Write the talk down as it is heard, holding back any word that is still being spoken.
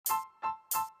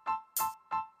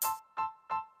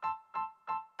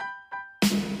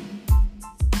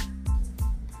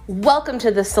Welcome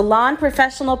to the Salon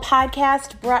Professional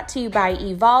Podcast, brought to you by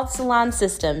Evolve Salon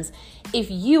Systems. If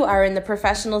you are in the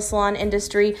professional salon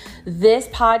industry, this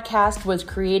podcast was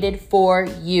created for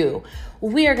you.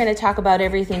 We are going to talk about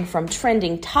everything from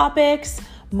trending topics,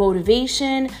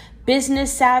 motivation,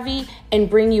 business savvy, and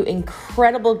bring you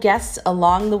incredible guests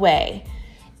along the way.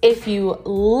 If you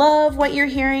love what you're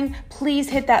hearing, please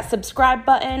hit that subscribe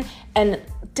button and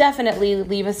definitely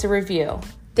leave us a review.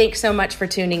 Thanks so much for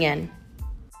tuning in.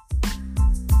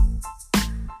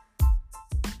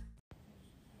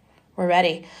 We're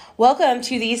ready. Welcome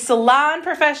to the Salon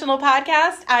Professional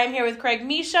Podcast. I'm here with Craig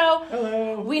Michaud.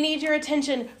 Hello. We need your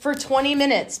attention for 20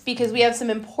 minutes because we have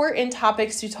some important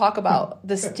topics to talk about.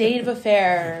 The state of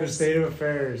affairs. The state of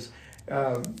affairs.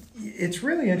 It's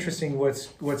really interesting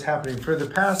what's happening. For the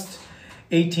past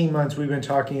 18 months, we've been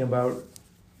talking about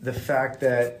the fact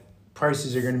that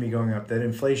prices are going to be going up, that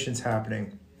inflation's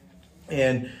happening.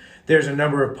 And there's a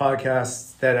number of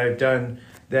podcasts that I've done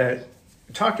that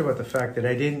talked about the fact that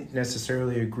I didn't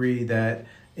necessarily agree that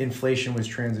inflation was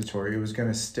transitory. It was going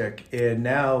to stick. And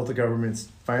now the government's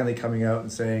finally coming out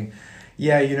and saying,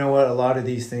 yeah, you know what? A lot of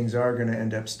these things are going to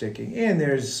end up sticking. And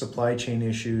there's supply chain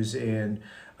issues and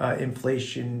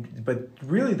inflation. But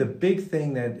really the big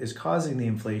thing that is causing the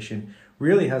inflation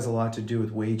really has a lot to do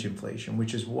with wage inflation,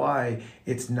 which is why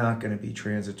it's not going to be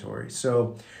transitory.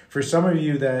 So for some of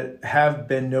you that have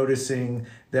been noticing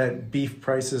that beef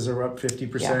prices are up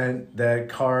 50%, that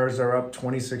cars are up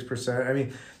 26%. I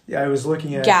mean, I was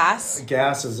looking at gas.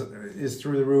 Gas is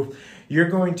through the roof. You're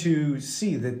going to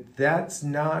see that that's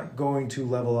not going to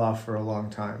level off for a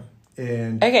long time.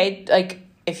 And Okay, like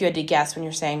if you had to guess when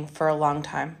you're saying for a long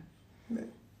time.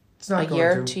 it's not A going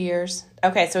year, to. 2 years?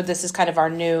 Okay, so this is kind of our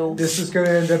new... This is going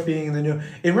to end up being the new...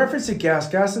 In reference to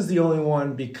gas is the only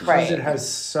one because it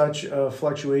has such a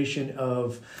fluctuation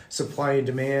of supply and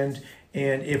demand.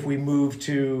 And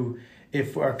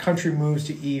if our country moves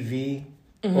to EV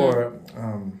or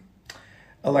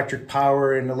electric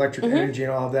power and electric energy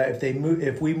and all of that,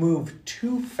 if we move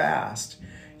too fast,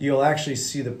 you'll actually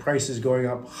see the prices going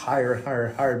up higher and higher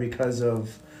and higher because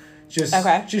of just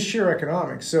sheer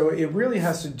economics. So it really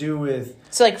has to do with...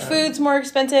 So like food's more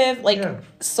expensive,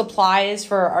 supplies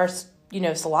for our,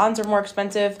 salons are more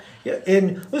expensive. Yeah,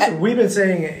 and listen, we've been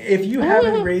saying, if you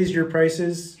haven't raised your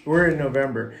prices, we're in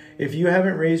November. If you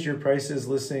haven't raised your prices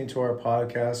listening to our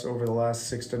podcast over the last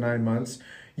 6 to 9 months,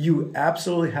 you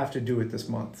absolutely have to do it this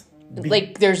month.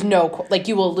 There's no,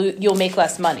 you'll make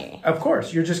less money. Of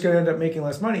course, you're just going to end up making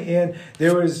less money. And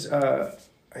there was...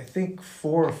 I think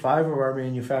 4 or 5 of our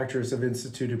manufacturers have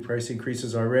instituted price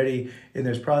increases already, and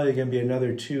there's probably going to be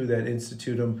another 2 that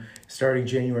institute them starting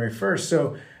January 1st.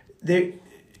 So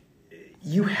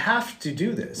you have to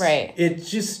do this. Right.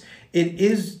 It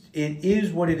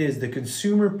is what it is. The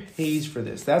consumer pays for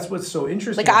this. That's what's so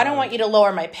interesting. I don't want you to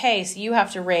lower my pay, so you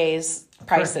have to raise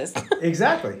prices.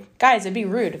 Exactly. Guys, it'd be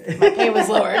rude if my pay was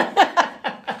lowered.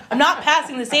 I'm not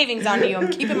passing the savings on to you.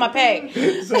 I'm keeping my pay.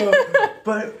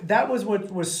 But that was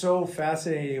what was so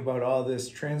fascinating about all this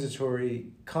transitory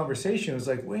conversation. It was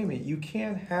like, wait a minute, you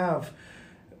can't have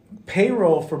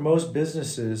payroll for most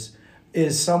businesses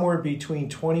is somewhere between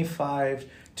 25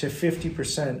 to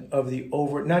 50% of the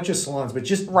not just salons, but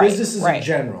just businesses in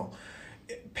general.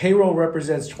 Payroll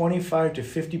represents 25 to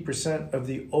 50% of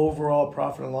the overall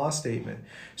profit and loss statement.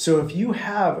 So if you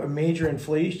have a major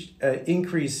inflation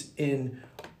increase in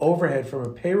overhead from a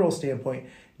payroll standpoint,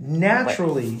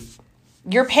 naturally...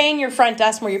 You're paying your front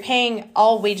desk more. You're paying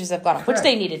all wages have gone up, which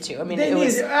they needed to. I mean,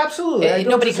 absolutely.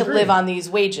 Nobody could live on these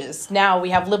wages. Now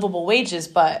we have livable wages,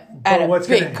 but at a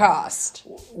big cost.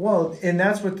 Well, and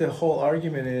that's what the whole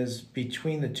argument is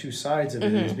between the two sides of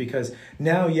it is because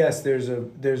now, yes, there's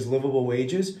livable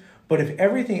wages, but if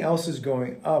everything else is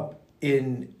going up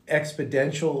in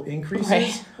exponential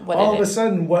increases, all of a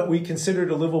sudden what we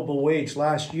considered a livable wage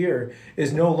last year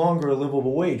is no longer a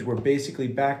livable wage. We're basically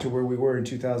back to where we were in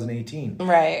 2018.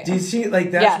 Right. Do you see?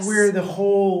 That's where the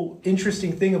whole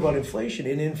interesting thing about inflation,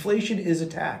 and inflation is a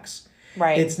tax.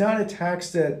 Right. It's not a tax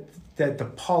that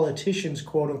the politicians,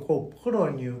 quote unquote, put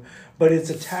on you, but it's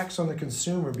a tax on the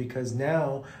consumer because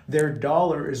now their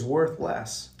dollar is worth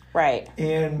less. Right.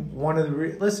 And one of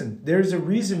the there's a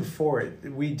reason for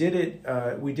it. We did it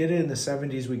in the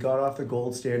 70s. We got off the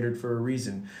gold standard for a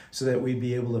reason, so that we'd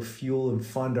be able to fuel and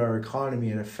fund our economy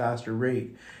at a faster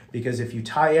rate. because if you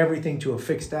tie everything to a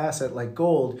fixed asset like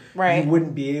gold, Right. you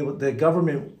wouldn't be able, the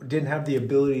government didn't have the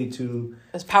ability to.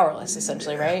 It's powerless,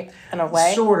 essentially, right? In a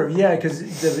way. Sort of, yeah,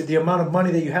 because the amount of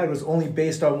money that you had was only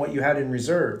based on what you had in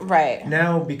reserve. Right.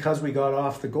 Now, because we got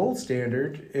off the gold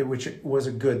standard, which was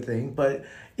a good thing, but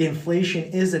inflation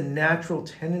is a natural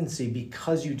tendency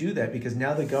because you do that, because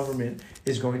now the government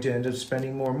is going to end up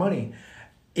spending more money.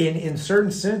 In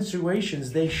certain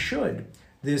situations, they should.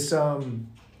 This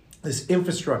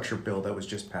infrastructure bill that was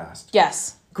just passed.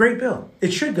 Yes. Great bill.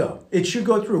 It should go. It should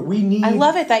go through. We need. I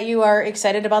love it that you are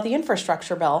excited about the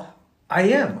infrastructure bill. I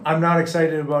am. I'm not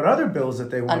excited about other bills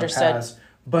that they want to pass,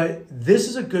 but this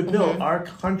is a good bill. Our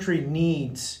country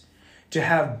needs to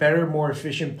have better, more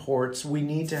efficient ports. We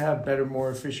need to have better, more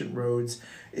efficient roads.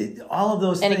 All of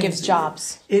those And things. it gives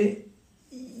jobs.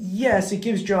 Yes, it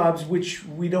gives jobs, which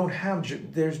we don't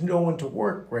have. There's no one to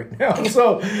work right now.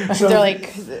 So They're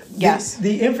like, yes.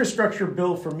 The infrastructure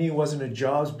bill for me wasn't a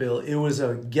jobs bill. It was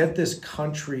a get this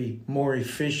country more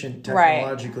efficient,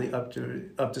 technologically up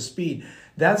to speed.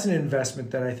 That's an investment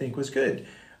that I think was good.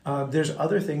 There's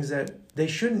other things that they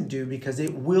shouldn't do because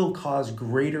it will cause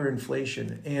greater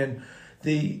inflation. And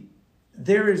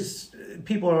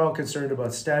people are all concerned about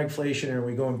stagflation. Are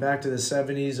we going back to the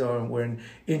 70s on when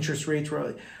interest rates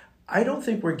were? I don't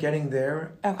think we're getting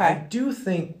there. Okay. I do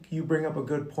think you bring up a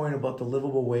good point about the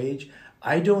livable wage.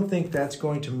 I don't think that's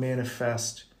going to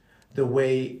manifest the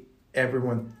way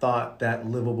everyone thought that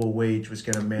livable wage was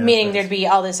going to manifest. Meaning there'd be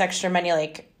all this extra money,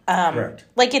 Correct.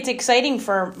 Like it's exciting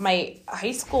for my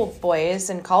high school boys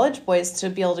and college boys to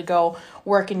be able to go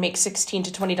work and make $16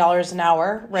 to $20 an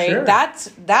hour, right? Sure.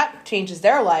 That changes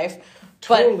their life.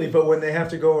 Totally, but when they have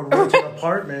to go and rent an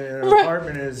apartment, and an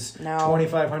apartment is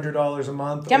 $2,500 a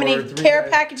month. How many care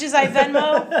packages I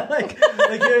Venmo? like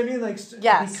you know what I mean? Like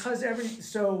yes. Because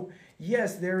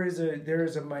yes, there is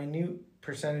a minute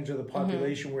percentage of the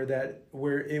population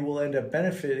where it will end up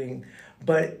benefiting.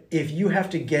 But if you have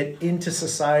to get into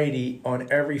society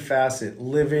on every facet,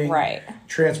 living,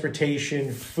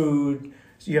 transportation, food,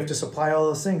 so you have to supply all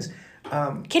those things.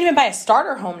 Can't even buy a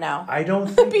starter home now. I don't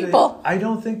think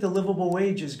the livable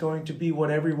wage is going to be what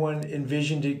everyone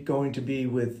envisioned it going to be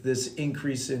with this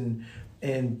increase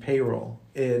in payroll.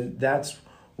 And that's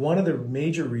one of the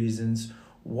major reasons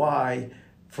why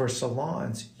for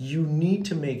salons, you need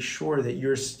to make sure that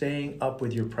you're staying up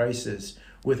with your prices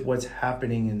with what's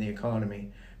happening in the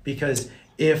economy. Because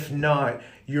if not,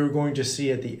 you're going to see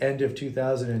at the end of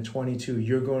 2022,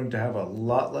 you're going to have a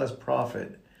lot less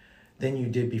profit than you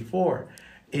did before.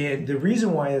 And the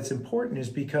reason why it's important is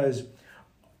because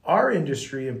our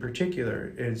industry in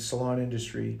particular, salon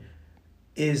industry,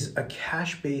 is a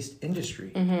cash-based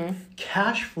industry. Mm-hmm.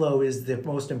 Cash flow is the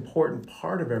most important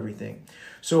part of everything.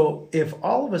 So if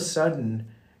all of a sudden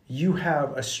you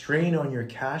have a strain on your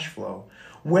cash flow,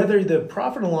 whether the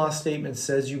profit and loss statement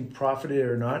says you profited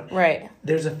or not,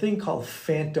 there's a thing called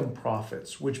phantom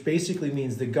profits, which basically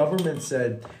means the government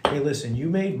said, hey, listen, you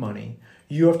made money.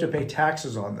 You have to pay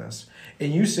taxes on this.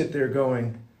 And you sit there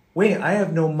going, wait, I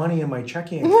have no money in my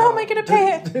checking account. How am I going to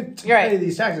pay it? to pay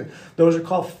these taxes. Those are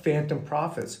called phantom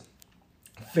profits.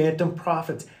 Phantom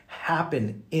profits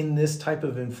happen in this type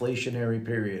of inflationary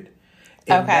period.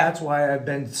 And that's why I've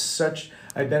been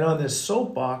on this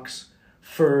soapbox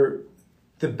for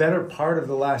the better part of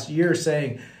the last year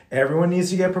saying everyone needs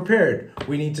to get prepared.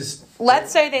 We need to...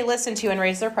 Let's say they listen to you and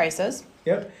raise their prices.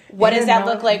 Yep. What does that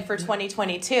look like for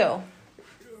 2022?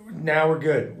 Now we're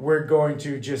good. We're going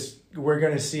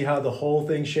to see how the whole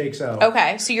thing shakes out.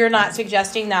 Okay, so you're not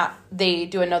suggesting that they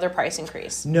do another price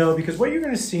increase? No, because what you're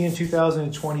going to see in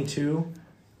 2022,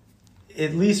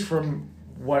 at least from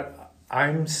what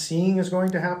I'm seeing is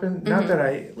going to happen, not that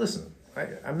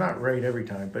I'm not right every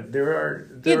time, but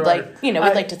we'd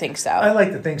like to think so. I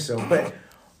like to think so, but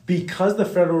because the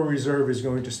Federal Reserve is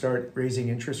going to start raising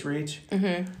interest rates,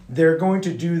 they're going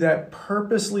to do that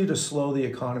purposely to slow the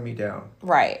economy down.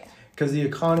 Right. Because the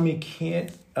economy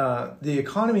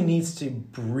needs to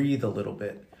breathe a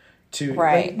there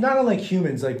not unlike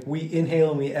humans, like we inhale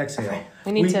and we exhale.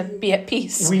 We need to be at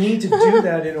peace. We need to do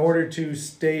that in order to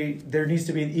stay, there needs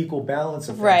to be an equal balance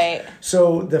of things. Right.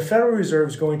 So the Federal Reserve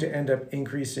is going to end up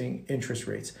increasing interest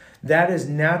rates. That is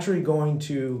naturally going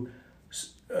to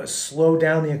slow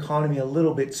down the economy a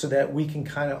little bit so that we can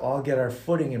kind of all get our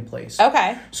footing in place.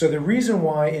 Okay. So the reason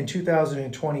why in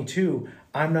 2022,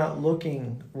 I'm not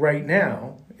looking right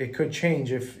now, it could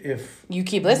change if you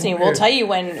keep listening. We'll tell you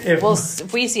when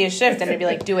if we see a shift, then it'd be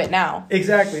like, do it now.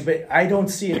 Exactly, but I don't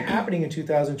see it happening in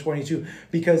 2022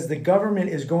 because the government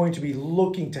is going to be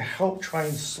looking to help try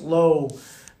and slow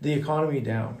the economy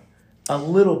down a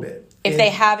little bit. If they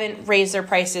haven't raised their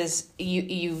prices,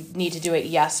 you need to do it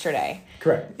yesterday.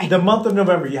 Correct. The month of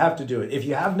November, you have to do it. If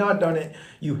you have not done it,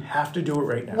 you have to do it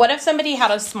right now. What if somebody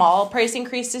had a small price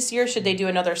increase this year? Should they do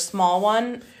another small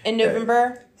one in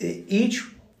November?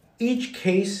 Each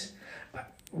case,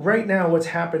 right now what's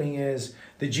happening is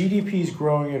the GDP is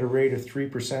growing at a rate of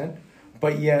 3%,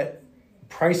 but yet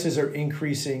prices are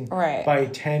increasing by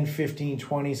 10, 15,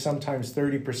 20, sometimes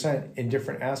 30% in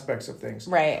different aspects of things.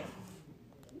 Right.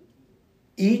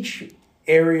 Each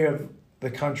area of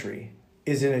the country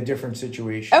is in a different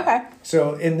situation. Okay.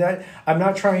 So in that, I'm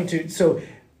not trying to, so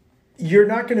you're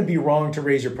not going to be wrong to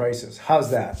raise your prices.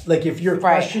 How's that? Like if you're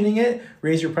questioning it,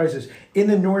 raise your prices. In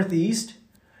the Northeast,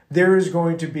 there is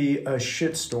going to be a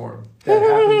shitstorm that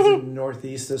happens in the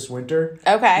Northeast this winter.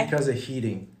 Okay. Because of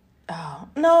heating. Oh,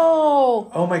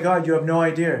 no. Oh my God, you have no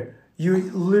idea.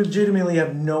 You legitimately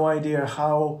have no idea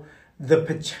how the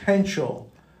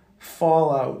potential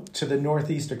fallout to the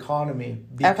Northeast economy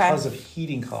because of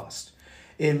heating costs.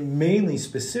 And mainly,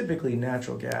 specifically,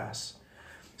 natural gas.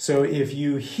 So if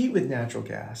you heat with natural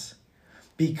gas,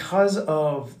 because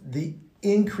of the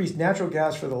increased natural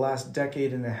gas for the last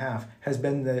decade and a half has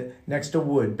been next to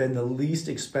wood, been the least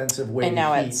expensive way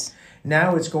to heat.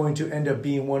 Now it's going to end up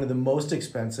being one of the most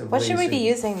expensive ways. What should we be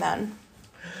using then?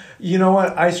 You know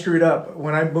what? I screwed up.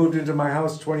 When I moved into my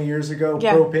house 20 years ago,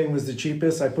 propane was the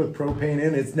cheapest. I put propane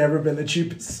in. It's never been the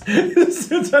cheapest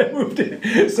since I moved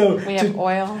in. So we have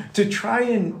oil. To try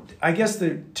and, I guess,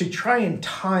 to try and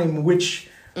time which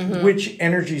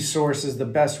energy source is the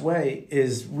best way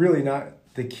is really not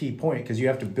the key point, because you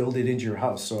have to build it into your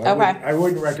house. So I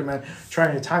wouldn't recommend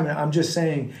trying to time it. I'm just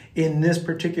saying, in this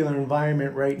particular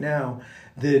environment right now,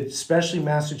 especially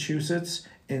Massachusetts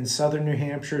and southern New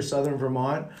Hampshire, southern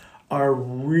Vermont, are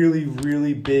really,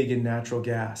 really big in natural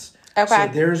gas. Okay.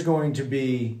 So there's going to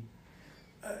be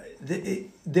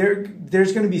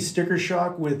there's going to be sticker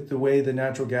shock with the way the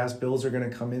natural gas bills are going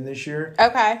to come in this year.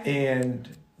 Okay. And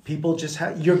people just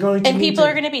you're going to and people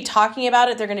are going to be talking about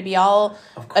it. They're going to be all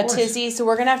a tizzy. So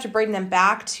we're going to have to bring them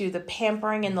back to the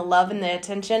pampering and the love and the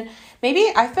attention.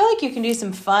 Maybe I feel like you can do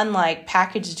some fun like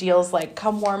package deals, like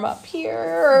come warm up here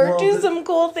or do some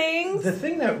cool things. The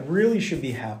thing that really should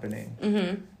be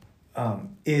happening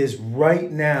is right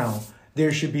now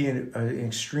there should be an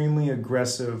extremely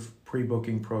aggressive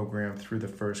pre-booking program through the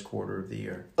first quarter of the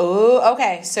year. Oh,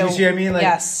 okay. So you see what I mean? Like,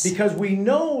 yes. Because we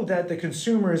know that the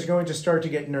consumer is going to start to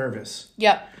get nervous.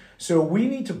 Yep. So we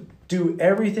need to do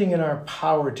everything in our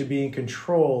power to be in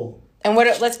control. And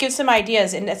let's give some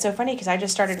ideas. And it's so funny because I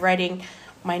just started writing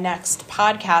my next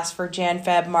podcast for Jan,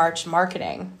 Feb, March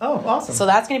marketing. Oh, awesome. So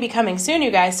that's going to be coming soon,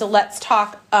 you guys. So let's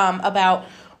talk about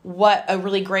what a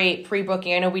really great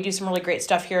pre-booking. I know we do some really great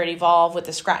stuff here at Evolve with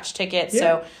the scratch tickets. Yeah.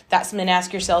 So that's something to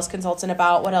ask your sales consultant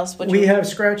about. What else would you... We have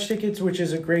scratch tickets, which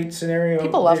is a great scenario.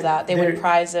 People love that. They win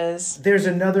prizes. There's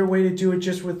another way to do it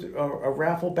just with a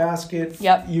raffle basket.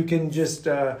 Yep. You can just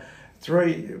book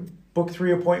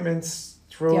 3 appointments,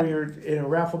 throw in a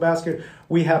raffle basket.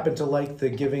 We happen to like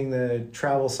giving the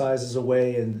travel sizes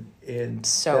away and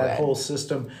so that whole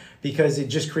system because it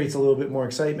just creates a little bit more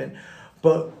excitement.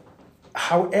 But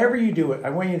however you do it, I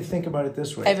want you to think about it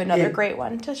this way. I have another great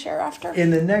one to share after.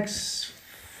 In the next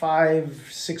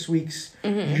 5-6 weeks,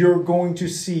 you're going to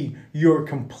see your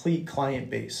complete client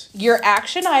base. Your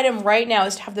action item right now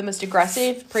is to have the most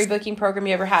aggressive pre-booking program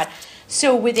you ever had.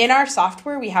 So within our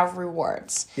software, we have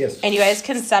rewards. Yes. And you guys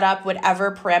can set up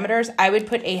whatever parameters. I would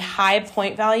put a high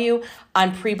point value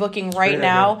on pre-booking right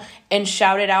now and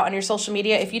shout it out on your social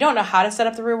media. If you don't know how to set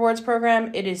up the rewards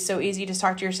program, it is so easy. Just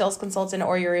talk to your sales consultant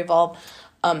or your Evolve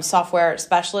software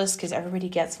specialist because everybody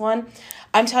gets one.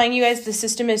 I'm telling you guys, the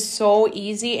system is so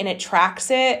easy and it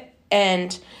tracks it.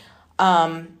 And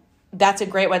that's a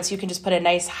great one. So you can just put a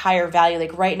nice higher value.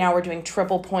 Like right now we're doing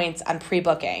triple points on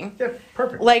pre-booking. Yeah,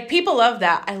 perfect. Like people love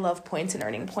that. I love points and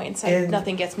earning points.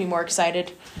 Nothing gets me more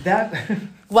excited. That...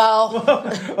 Well,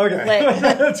 okay.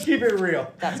 Let's keep it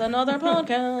real. That's another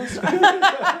podcast.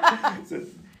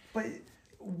 But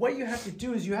what you have to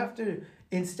do is you have to,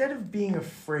 instead of being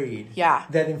afraid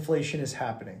that inflation is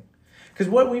happening, because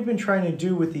what we've been trying to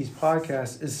do with these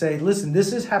podcasts is say, listen,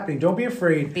 this is happening. Don't be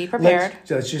afraid. Be prepared.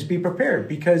 Let's just be prepared,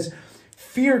 because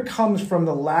fear comes from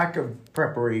the lack of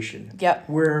preparation. Yep.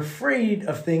 We're afraid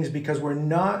of things because we're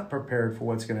not prepared for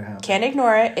what's going to happen. Can't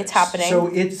ignore it. It's happening. So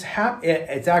it's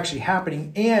actually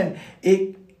happening, and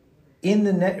it in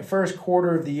the first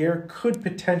quarter of the year could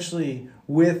potentially,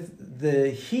 with the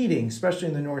heating, especially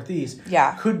in the Northeast,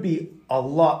 could be a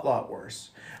lot worse.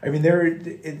 I mean,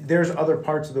 there's other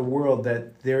parts of the world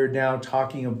that they're now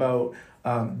talking about.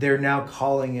 They're now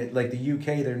calling it, like the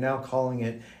UK, they're now calling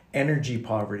it energy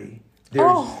poverty.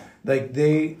 There's like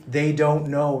they don't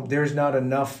know. There's not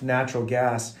enough natural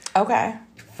gas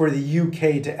for the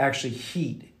UK to actually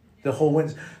heat the whole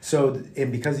winter. So,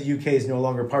 and because the UK is no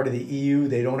longer part of the EU,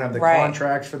 they don't have the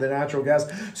contracts for the natural gas.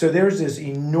 So there's this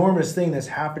enormous thing that's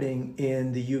happening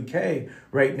in the UK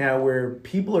right now where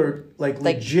people are like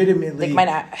legitimately... They might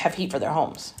not have heat for their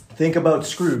homes. Think about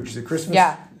Scrooge, the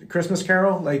Christmas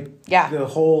Carol, like the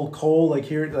whole coal, like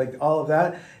here, like all of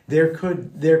that. There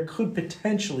could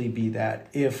potentially be that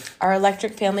if our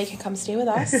electric family can come stay with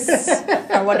us.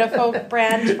 Our wonderful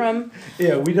brand from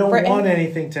we don't want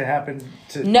anything to happen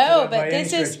to but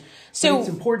this is so. But it's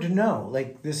important to know,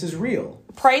 like, this is real.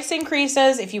 Price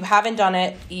increases. If you haven't done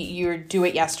it, you do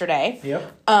it yesterday.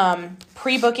 Yep.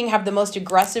 Pre-booking have the most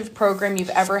aggressive program you've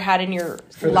ever had in your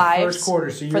lives. First quarter.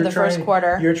 So first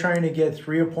quarter, you're trying to get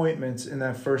 3 appointments in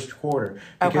that first quarter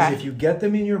because if you get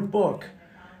them in your book,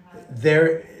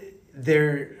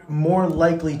 they're more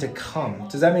likely to come.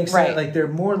 Does that make sense? Right. Like, they're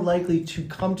more likely to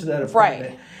come to that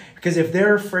appointment. Right. Because if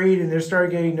they're afraid and they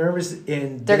start getting nervous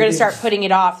and they're going to start putting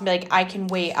it off and be like, I can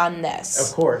wait on this.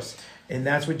 Of course. And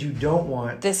that's what you don't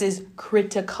want. This is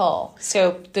critical.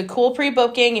 So the cool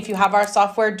pre-booking, if you have our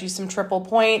software, do some triple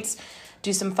points,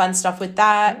 do some fun stuff with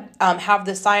that. Have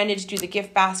the signage, do the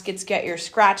gift baskets, get your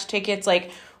scratch tickets.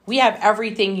 Like, we have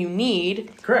everything you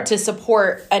need to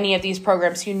support any of these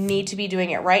programs. You need to be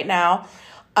doing it right now.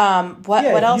 What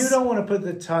else? If you don't want to put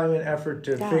the time and effort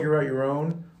to figure out your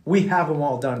own, we have them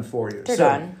all done for you. They're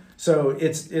done. So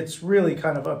it's really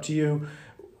kind of up to you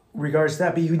regards to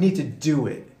that, but you need to do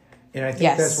it. And I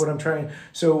think that's what I'm trying.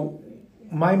 So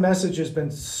my message has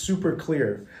been super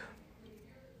clear.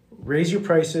 Raise your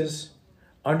prices,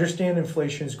 understand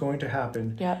inflation is going to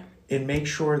happen, and make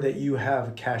sure that you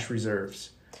have cash reserves.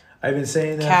 I've been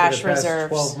saying that for the past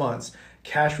 12 months.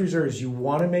 Cash reserves. You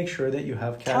want to make sure that you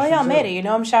have cash reserves. Almeida, you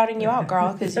know I'm shouting you out,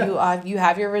 girl, because you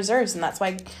have your reserves, and that's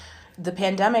why the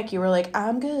pandemic, you were like,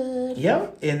 I'm good. Yeah,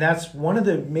 and that's one of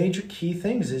the major key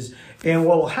things is, and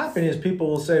what will happen is people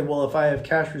will say, well, if I have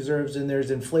cash reserves and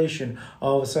there's inflation,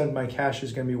 all of a sudden my cash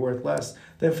is going to be worth less.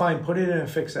 Then fine, put it in a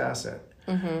fixed asset.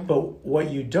 Mm-hmm. But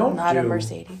what you don't Not a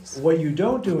Mercedes. What you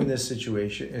don't do in this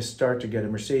situation is start to get a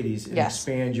Mercedes and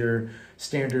expand your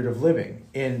standard of living.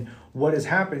 And what has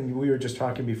happened, we were just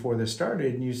talking before this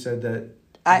started, and you said that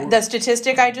the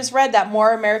statistic I just read, that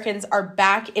more Americans are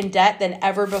back in debt than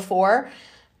ever before.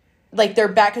 Like, they're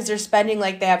back because they're spending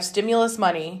like they have stimulus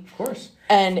money. Of course.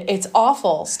 And it's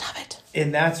awful. Stop it.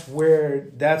 And that's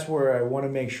where I want to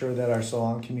make sure that our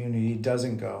salon community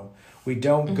doesn't go. We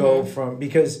don't go from,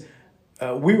 because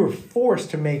we were forced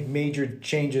to make major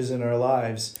changes in our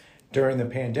lives during the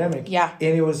pandemic. Yeah.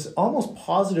 And it was almost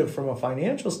positive from a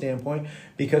financial standpoint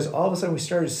because all of a sudden we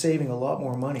started saving a lot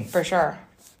more money. For sure.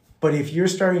 But if you're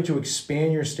starting to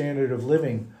expand your standard of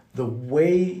living, the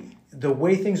way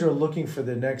things are looking for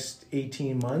the next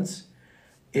 18 months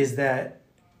is that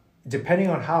depending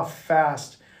on how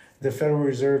fast the Federal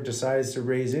Reserve decides to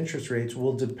raise interest rates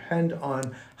will depend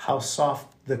on how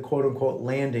soft the quote-unquote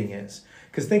landing is.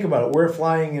 Because think about it, we're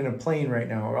flying in a plane right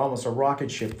now, or almost a rocket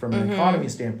ship from an economy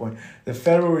standpoint. The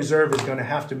Federal Reserve is going to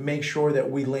have to make sure that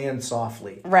we land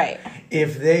softly. Right.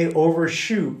 If they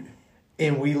overshoot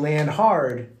and we land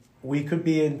hard, we could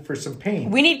be in for some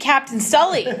pain. We need Captain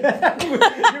Sully. You're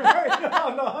right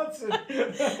on the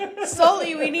Hudson.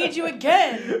 Sully, we need you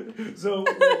again. So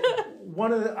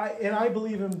I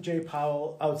believe him, Jay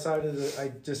Powell, outside of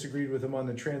I disagreed with him on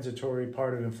the transitory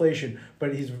part of inflation,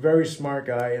 but he's a very smart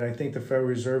guy, and I think the Federal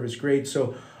Reserve is great.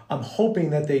 So I'm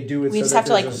hoping that they do it. We just have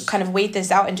to kind of wait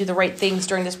this out and do the right things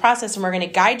during this process, and we're going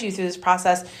to guide you through this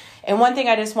process. And one thing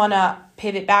I just want to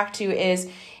pivot back to is,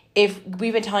 if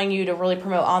we've been telling you to really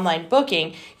promote online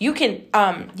booking, you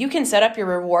can set up your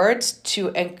rewards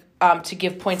to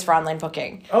give points for online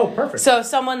booking. Oh, perfect. So if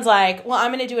someone's like, well, I'm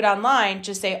going to do it online,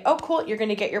 just say, oh, cool, you're going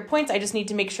to get your points. I just need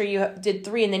to make sure you did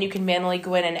 3, and then you can manually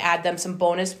go in and add them some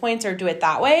bonus points or do it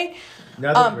that way.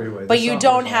 That's a great way. But you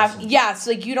don't have,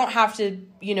 so like you don't have to,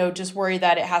 just worry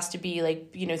that it has to be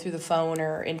like, through the phone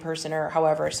or in person or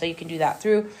however. So you can do that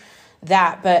through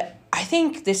that. But I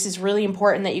think this is really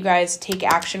important that you guys take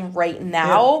action right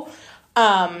now.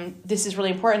 Yeah. This is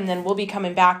really important. And then we'll be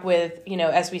coming back with,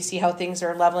 as we see how things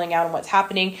are leveling out and what's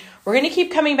happening, we're going to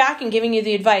keep coming back and giving you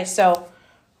the advice. So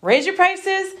raise your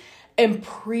prices and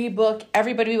pre-book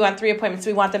everybody. We want 3 appointments.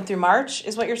 We want them through March,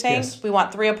 is what you're saying? Yes. We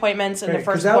want 3 appointments in the first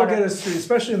quarter. Because that will get us through,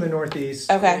 especially in the Northeast.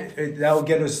 Okay. That will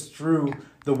get us through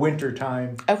the winter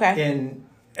time. Okay. And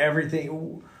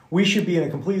everything. we should be in a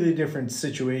completely different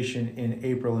situation in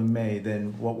April and May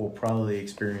than what we'll probably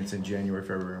experience in January,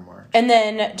 February, and March. And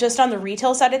then just on the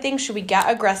retail side of things, should we get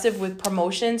aggressive with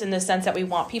promotions in the sense that we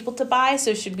want people to buy?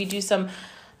 So should we do some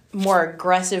more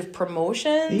aggressive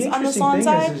promotions on the salon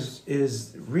side?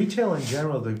 Is retail in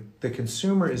general, the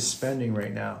consumer is spending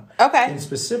right now. Okay. And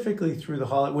specifically through the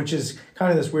holiday, which is kind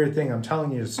of this weird thing. I'm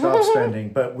telling you to stop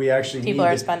spending, but we actually people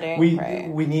are spending.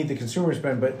 We need the consumer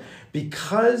spend, but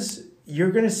because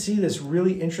you're going to see this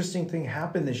really interesting thing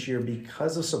happen this year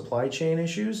because of supply chain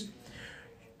issues,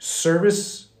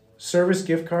 service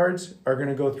gift cards are going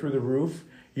to go through the roof.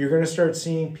 You're going to start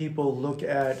seeing people look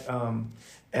at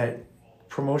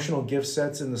promotional gift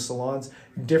sets in the salons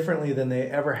differently than they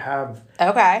ever have.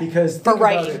 Okay. Because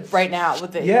right now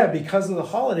with the because of the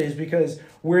holidays, because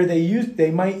where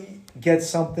they might get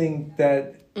something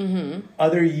that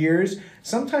other years,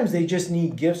 sometimes they just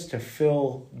need gifts to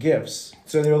fill gifts.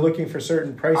 So they're looking for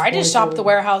certain price points. I just shopped the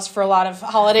warehouse for a lot of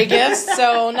holiday gifts,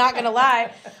 so not gonna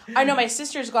lie. I know my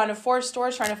sister's gone to 4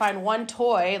 stores trying to find one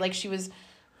toy. Like, she was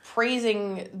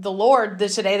praising the Lord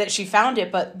today that she found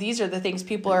it, but these are the things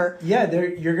people are. Yeah,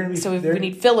 you're going to be. So we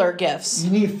need filler gifts.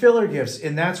 You need filler gifts,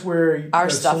 and that's where our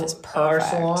stuff is perfect. Our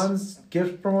salons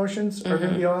gift promotions are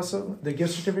going to be also the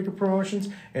gift certificate promotions,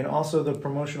 and also the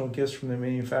promotional gifts from the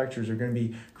manufacturers are going to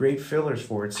be great fillers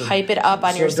for it. So hype it up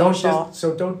on your social.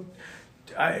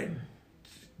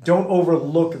 Don't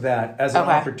overlook that as an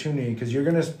opportunity, because you're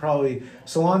going to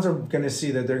salons are going to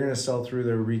see that they're going to sell through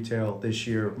their retail this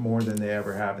year more than they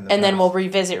ever have in the past. And then we'll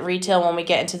revisit retail when we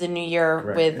get into the new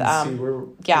year with getting those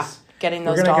dollars. We're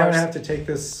going to kind of have to take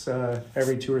this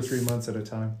every 2 or 3 months at a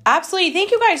time. Absolutely.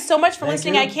 Thank you guys so much for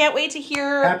listening. I can't wait to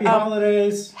hear. Happy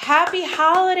holidays. Happy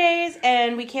holidays.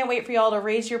 And we can't wait for y'all to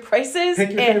raise your prices. Pick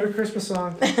your favorite Christmas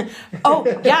song. And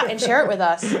share it with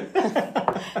us.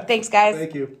 Thanks, guys.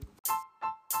 Thank you.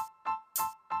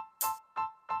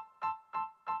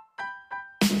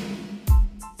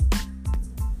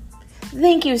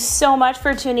 Thank you so much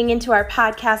for tuning into our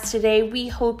podcast today. We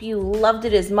hope you loved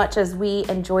it as much as we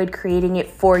enjoyed creating it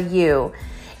for you.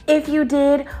 If you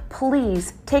did,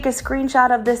 please take a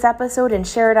screenshot of this episode and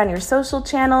share it on your social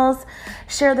channels.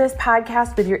 Share this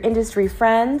podcast with your industry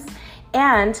friends.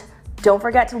 And don't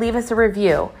forget to leave us a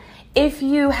review. If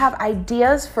you have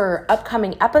ideas for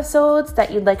upcoming episodes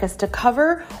that you'd like us to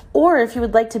cover, or if you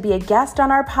would like to be a guest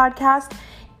on our podcast,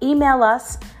 email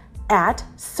us at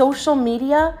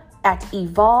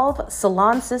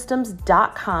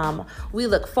socialmedia@evolvesalonsystems.com. We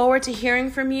look forward to hearing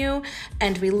from you,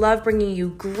 and we love bringing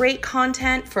you great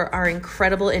content for our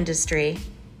incredible industry.